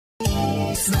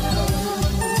No?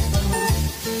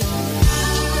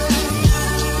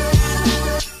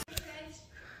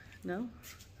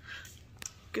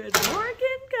 Good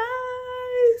morning,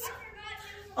 guys.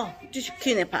 Oh, just a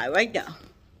cutie pie right now.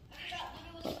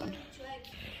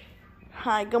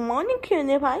 Hi, good morning,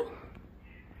 cutie pie.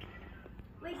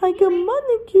 Hi, good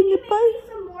morning, cutie pie.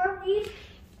 Some more of these?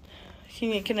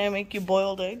 Can I make you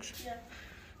boiled eggs? Yeah.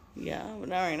 Yeah, but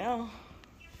not right now.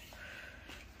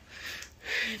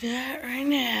 Not right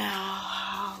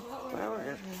now.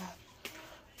 Where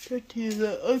is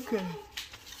that? Okay.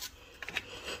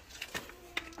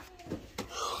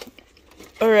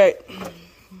 All right. I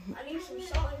need some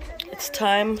salt. It's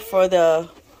time for the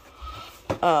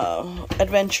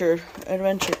adventure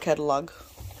catalog.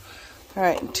 All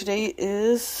right, today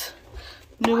is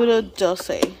Número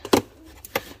 12.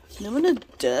 Número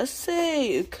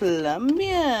 12,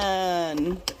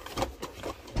 Colombian.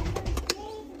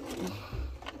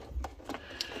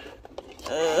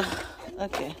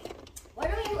 Okay. Why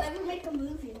don't you ever make a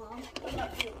movie, Mom? What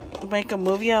about you? Make a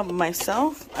movie of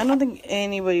myself? I don't think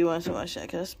anybody wants to watch that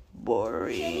because it's Can you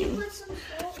boring. put some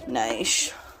salt in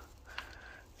Nice.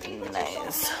 Can you put Nice.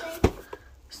 some salt in?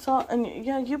 Salt and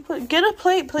yeah, get a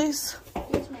plate, please.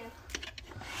 Yes, ma'am.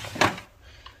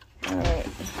 Alright.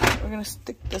 We're gonna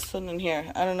stick this one in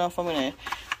here. I don't know if I'm gonna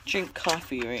drink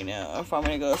coffee right now or if I'm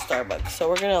gonna go to Starbucks. So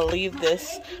we're gonna leave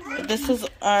this. But this is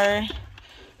our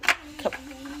cup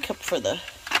for the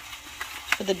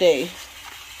day.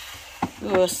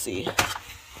 We'll see.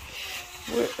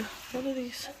 What are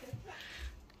these?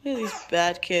 Look at these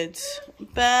bad kids.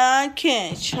 Bad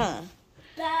kids, huh?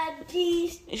 Bad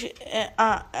teeth.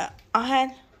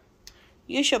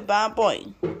 You're a bad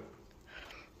boy.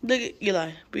 Look at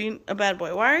Eli being a bad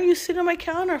boy. Why are you sitting on my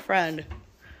counter, friend?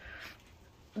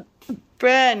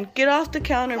 Friend, get off the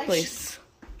counter, please.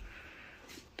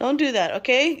 Don't do that,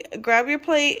 okay? Grab your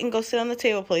plate and go sit on the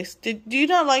table, please. Do you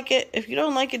not like it? If you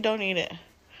don't like it, don't eat it.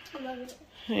 I love it.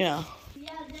 Yeah.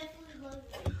 Yeah, I definitely love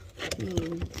it.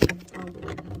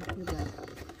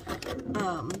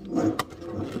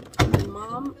 My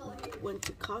mom went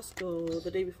to Costco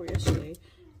the day before yesterday,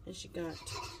 and she got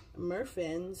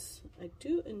muffins. I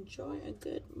do enjoy a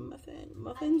good muffin.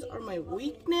 Muffins are my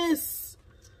weakness.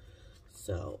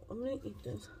 So I'm gonna eat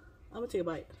this. I'm gonna take a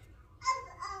bite.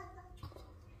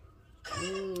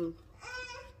 I'm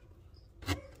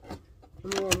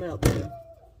gonna warm it up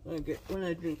when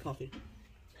I drink coffee.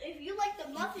 If you like the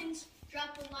muffins,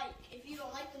 drop a like. If you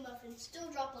don't like the muffins, still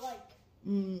drop a like.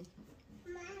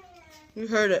 You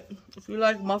heard it. If you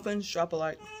like muffins, drop a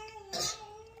like.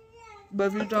 But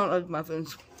if you don't like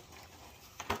muffins,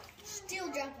 Still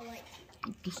drop a like.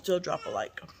 you still drop a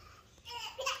like.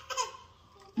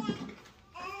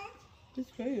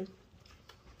 Just curious.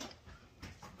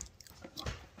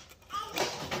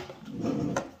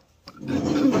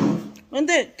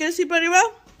 Vente, ¿quieres ir para arriba?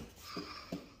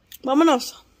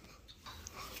 Vámonos.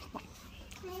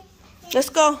 Let's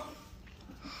go.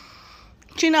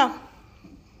 China.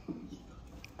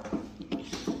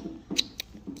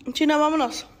 China,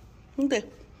 vámonos. Vente.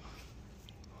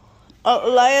 Oh,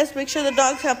 Elias, make sure the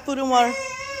dogs have food and water.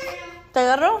 ¿Te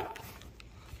agarro?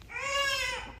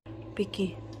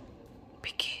 Picky.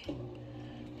 Picky.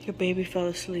 Your baby fell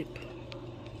asleep.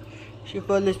 She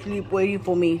fell asleep waiting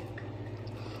for me.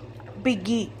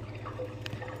 Piggy.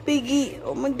 Piggy.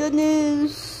 Oh my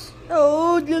goodness.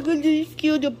 Oh, look at this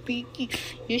cute piggy.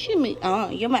 You should make,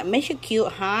 you might make it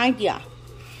cute. Hi, yeah.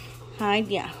 Hi,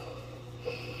 yeah.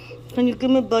 Can you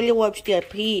give me belly wipes there,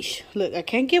 please? Look, I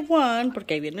can't give one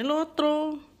porque viene el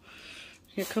otro.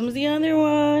 Here comes the other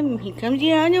one. Here comes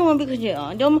the other one because the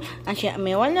other one. I said,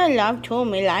 me want to love too.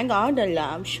 Me like all the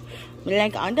loves. Me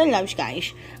like all the loves,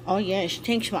 guys. Oh, yes.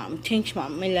 Thanks, Mom. Thanks,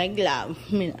 Mom. Me like love.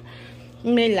 Me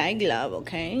like love,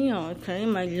 okay? Okay,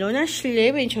 my Luna's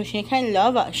sleeping so she can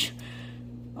love us.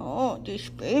 Oh, these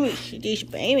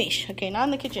babies. Okay, now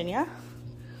in the kitchen, yeah?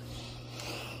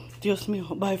 Dios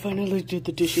mío, I finally did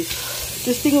the dishes.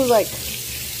 This thing was like,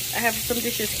 I have some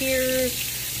dishes here,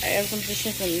 I have some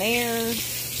dishes in there.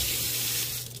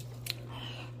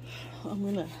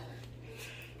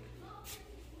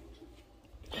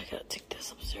 I gotta take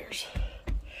this upstairs.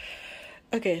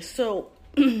 Okay, so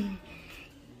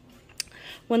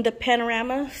when the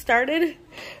panorama started,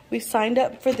 we signed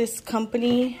up for this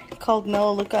company called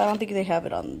Melaleuca. I don't think they have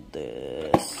it on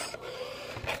this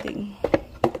thing.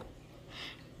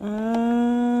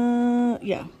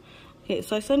 Yeah. Okay,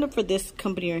 so I signed up for this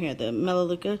company right here, the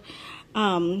Melaleuca.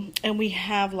 And we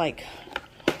have like,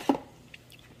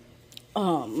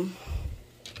 I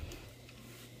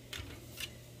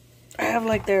have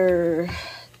like their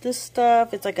this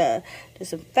stuff. It's like a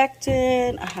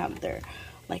disinfectant. I have their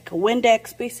like a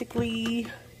Windex basically.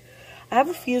 I have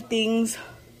a few things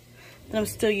that I'm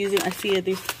still using. I see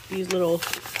these little.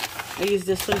 I use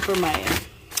this one for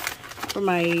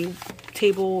my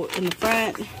table in the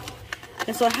front.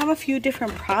 And so I have a few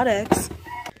different products.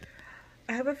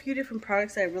 I have a few different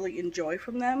products that I really enjoy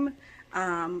from them.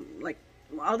 Like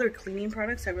other cleaning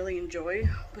products I really enjoy.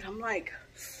 But I'm like,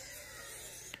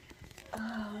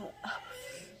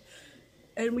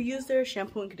 and we use their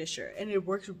shampoo and conditioner. And it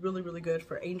works really, really good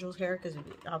for Angel's hair. Because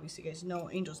obviously you guys know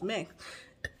Angel's mixed.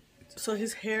 So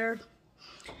his hair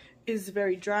is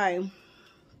very dry.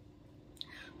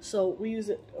 So we use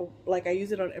it, like I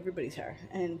use it on everybody's hair.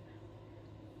 And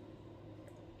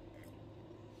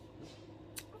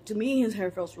to me, his hair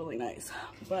feels really nice.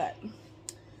 But,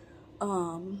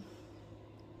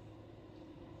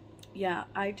 yeah,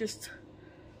 I don't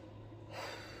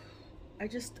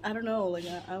know, like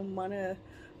I wanna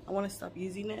stop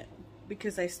using it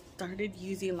because I started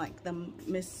using like the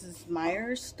Mrs.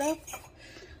 Myers stuff.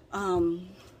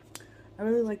 I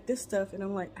really like this stuff, and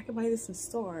I'm like, I could buy this in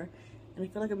store, and I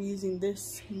feel like I'm using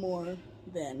this more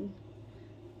than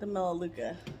the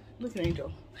Melaleuca. Look at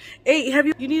Angel. Hey,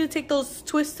 you need to take those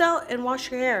twists out and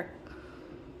wash your hair.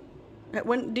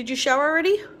 When did you shower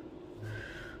already?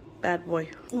 Bad boy.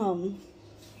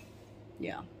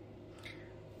 Yeah.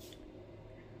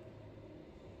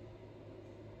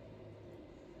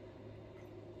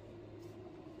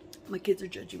 My kids are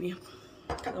judging me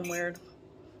because I'm weird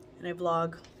and I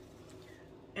vlog,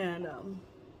 and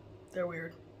they're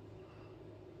weird,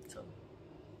 so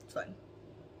it's fine.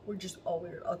 We're just all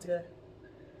weird all together.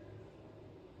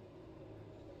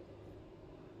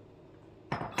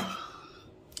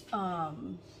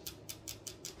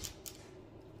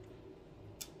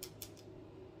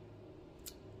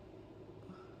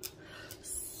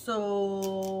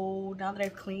 So now that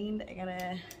I've cleaned,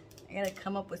 I gotta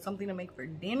come up with something to make for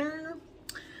dinner.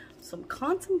 So I'm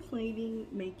contemplating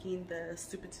making the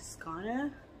soup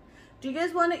Toscana. Do you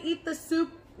guys want to eat the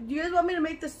soup? Do you guys want me to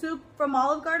make the soup from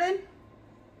Olive Garden?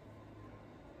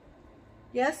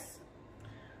 Yes?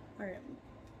 Alright.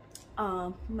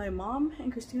 My mom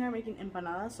and Christina are making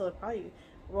empanadas, so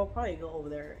we'll probably go over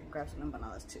there and grab some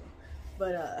empanadas too.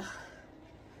 But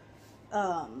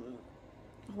I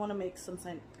want to make some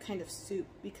kind of soup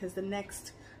because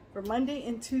for Monday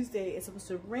and Tuesday it's supposed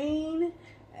to rain.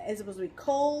 It's supposed to be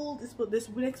cold. This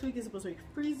next week is supposed to be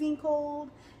freezing cold,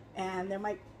 and there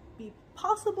might be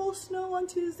possible snow on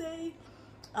Tuesday.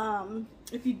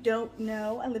 If you don't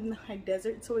know, I live in the high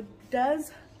desert, so it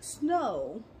does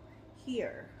snow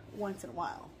here once in a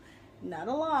while. Not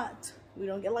a lot. We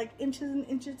don't get like inches and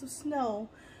inches of snow,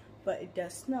 but it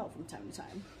does snow from time to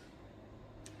time.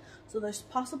 So there's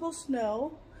possible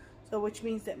snow, so which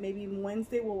means that maybe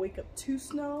Wednesday we'll wake up to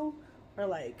snow, or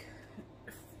like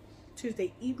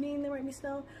Tuesday evening there might be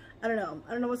snow. I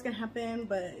don't know what's gonna happen,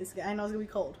 but I know it's gonna be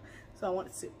cold, so I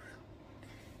want soup.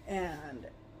 And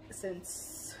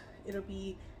since it'll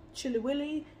be chilly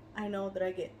willy, I know that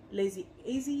I get lazy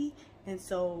easy, and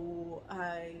so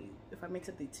if I make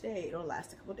something today, it'll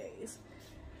last a couple days.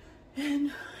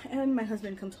 And my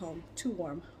husband comes home to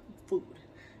warm food.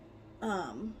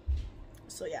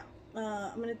 So yeah,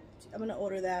 I'm gonna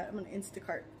order that. I'm gonna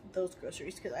Instacart those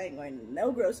groceries because I ain't going to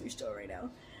no grocery store right now.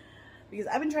 Because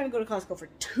I've been trying to go to Costco for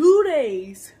 2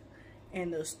 days,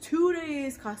 and those 2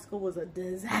 days Costco was a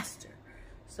disaster.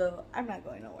 So I'm not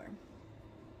going nowhere.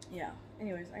 Yeah.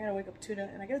 Anyways, I gotta wake up Tuna,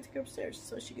 and I gotta take her upstairs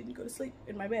so she can go to sleep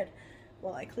in my bed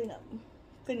while I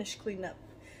finish cleaning up.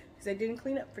 Because I didn't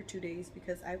clean up for 2 days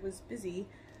because I was busy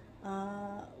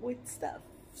with stuff.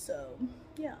 So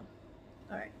yeah.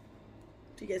 All right.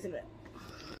 See you guys in a bit.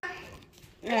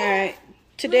 All right.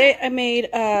 Today I made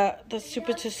the soup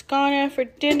Toscana for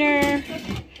dinner,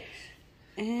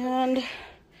 and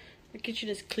the kitchen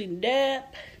is cleaned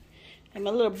up, and my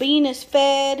little bean is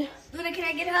fed. Luna, can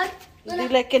I get a hug?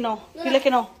 Dile que no. Dile que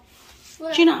no.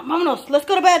 Gina, vámonos. Let's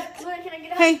go to bed. Luna, can I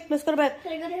get a hug? Hey, let's go to bed.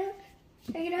 Can I get a hug?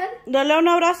 Can I get a hug? Dale un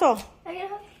abrazo. Can I get a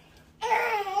hug?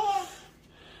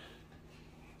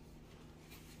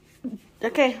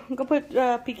 Okay, go put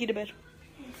Peaky to bed.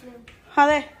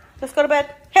 Hade, let's go to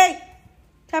bed. Hey,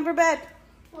 time for bed.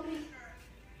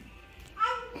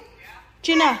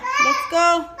 Gina, let's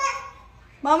go.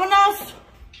 Vámonos.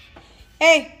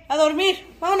 Hey, a dormir.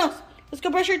 Vámonos. Let's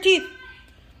go brush your teeth.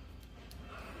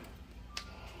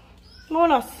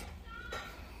 Vámonos.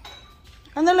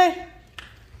 Ándale.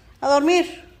 A dormir.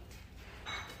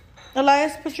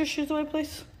 Elias, put your shoes away,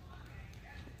 please.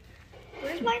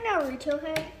 Where's my Naruto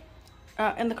head?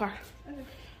 In the car.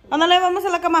 Ándale, vamos a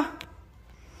la cama.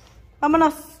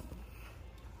 Vámonos.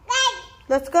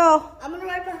 Let's go. I'm gonna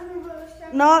ride behind the roller.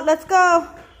 No, let's go.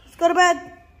 Let's go to bed.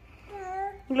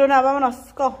 Luna,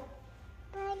 vámonos. Go.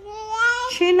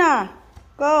 Sheena,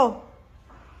 go.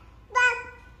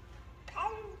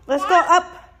 Let's go up.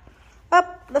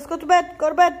 Up. Let's go to bed. Go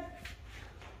to bed.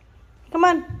 Come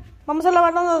on. Vamos a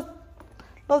lavarnos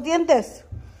los dientes.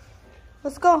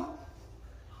 Let's go.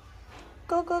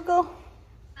 Go, go, go.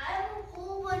 I have a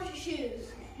whole bunch of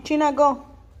shoes. Sheena, go.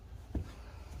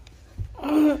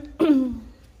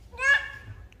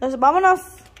 Let's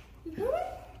vámonos. You coming?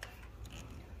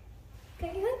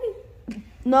 Can you help me?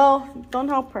 No, don't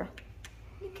help her.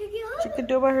 You can get She hug. can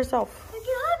do it by herself. Can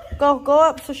you hug? Go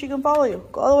up so she can follow you.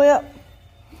 Go all the way up.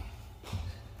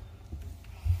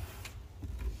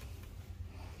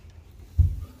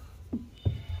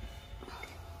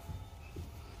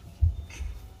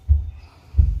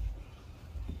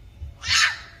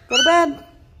 Go to bed.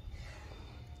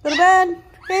 Go to bed.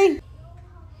 Hey.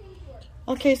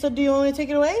 Okay, so do you want me to take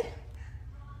it away?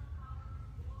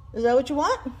 Is that what you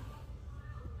want?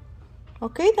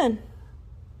 Okay then.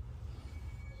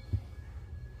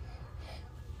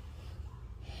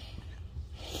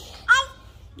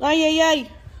 Ay, ay,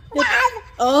 ay.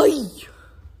 Ay.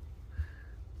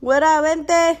 Fuera,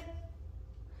 vente.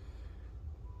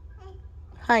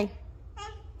 Hi.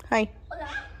 Hi.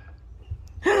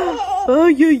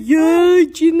 Ay, ay,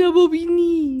 ay. China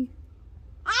Bobini.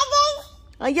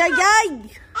 Ay, ay, ay.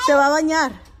 Se va a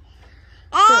bañar.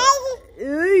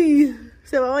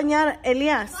 Se va a bañar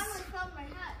Elias.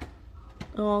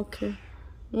 Oh, okay.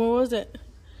 Where was it?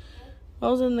 I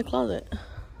was in the closet.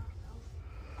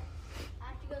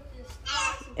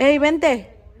 Hey, vente.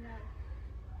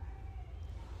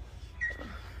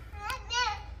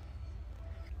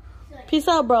 Peace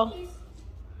out, bro.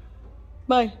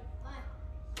 Bye.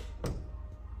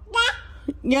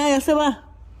 Ya se va.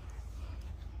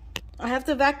 I have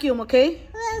to vacuum, okay?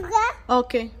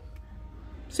 Okay.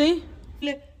 See?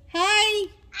 Hi.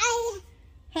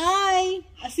 Hi.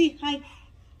 Así, hi.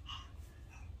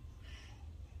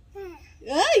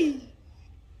 Ay.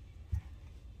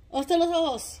 Hasta los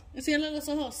ojos. Enséñale los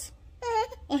ojos.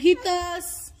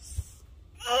 Ojitos.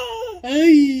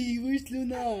 Ay, where's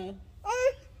Luna?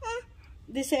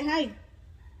 Dice hi.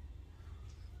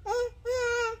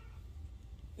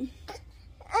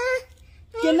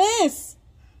 ¿Quién es?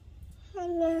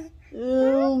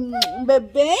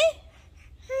 Bebé.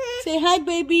 Say hi,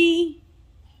 baby.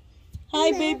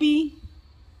 Hi, baby.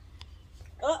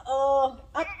 Uh-oh.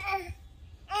 Up.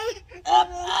 Up.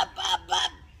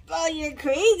 Oh, you're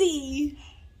crazy.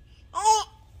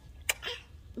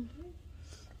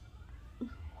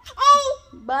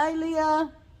 Bye,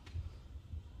 Leah.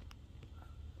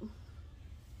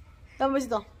 Dame un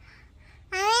besito.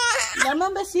 Dame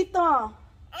un besito.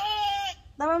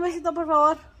 Dame un besito, por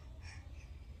favor.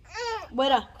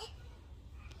 Fuera.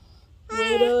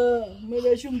 Fuera. Me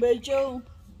das un beso.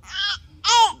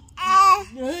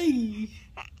 Ay.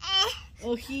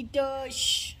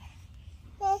 Ojitos.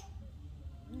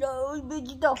 No,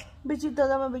 besito. Besito,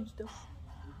 dame un besito.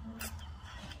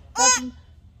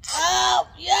 Oh,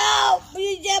 yo!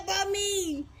 You step on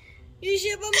me! You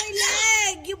step on my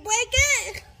leg! You break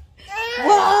it!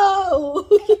 Whoa!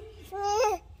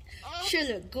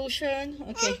 Chillin, go Chillin.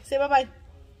 Okay, say bye-bye.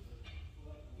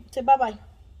 Say bye-bye.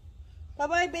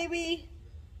 Bye-bye, baby.